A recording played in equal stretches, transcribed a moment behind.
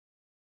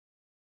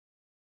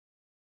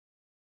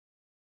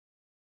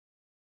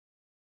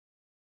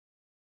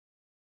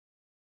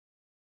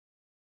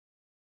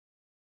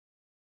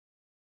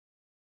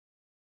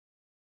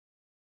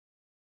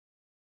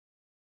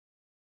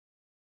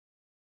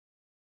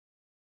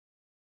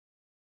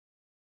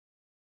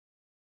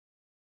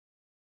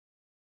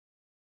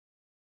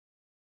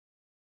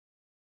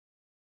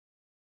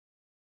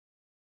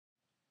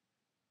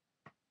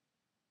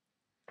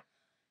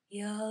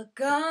You're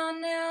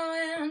gone now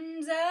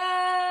and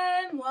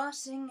I'm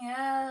washing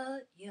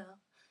out your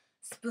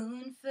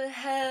spoon for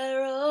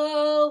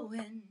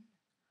heroin.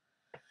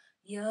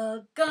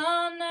 You're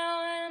gone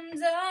now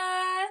and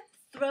I'm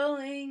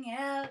throwing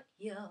out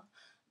your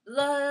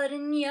blood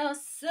in your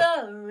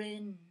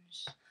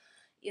syringe.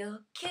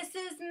 Your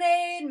kisses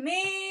made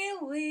me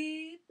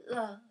weep,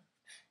 love.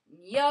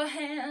 Your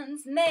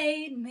hands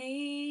made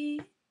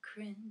me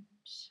cringe.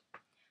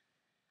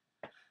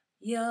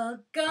 You're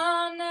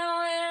gone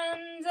now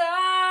and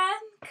I'm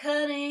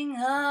cutting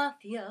off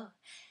your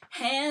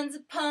hands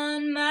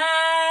upon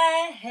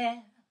my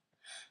hair.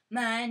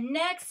 My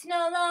neck's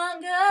no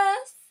longer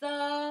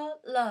sore,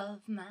 love.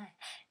 My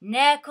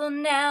neck will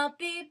now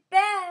be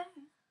bare.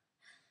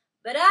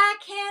 But I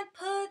can't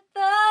put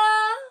the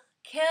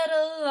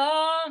kettle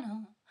on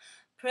or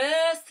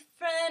press the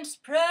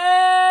French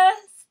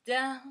press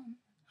down.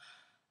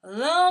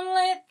 I'll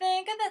only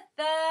think of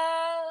the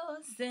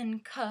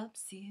 1,000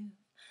 cups you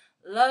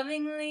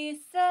lovingly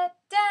set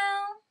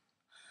down.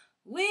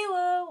 We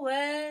were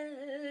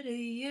wed a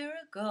year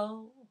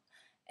ago,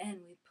 and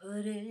we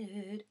put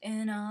it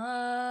in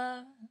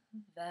our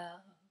vows.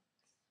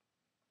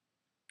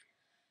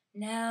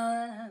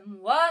 Now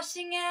I'm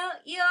washing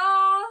out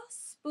your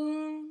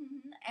spoon,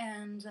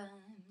 and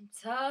I'm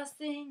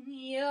tossing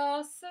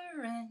your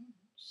syringe.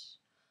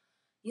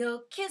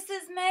 Your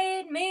kisses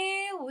made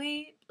me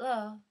weep,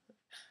 love.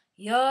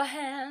 Your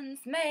hands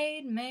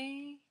made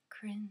me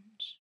cringe.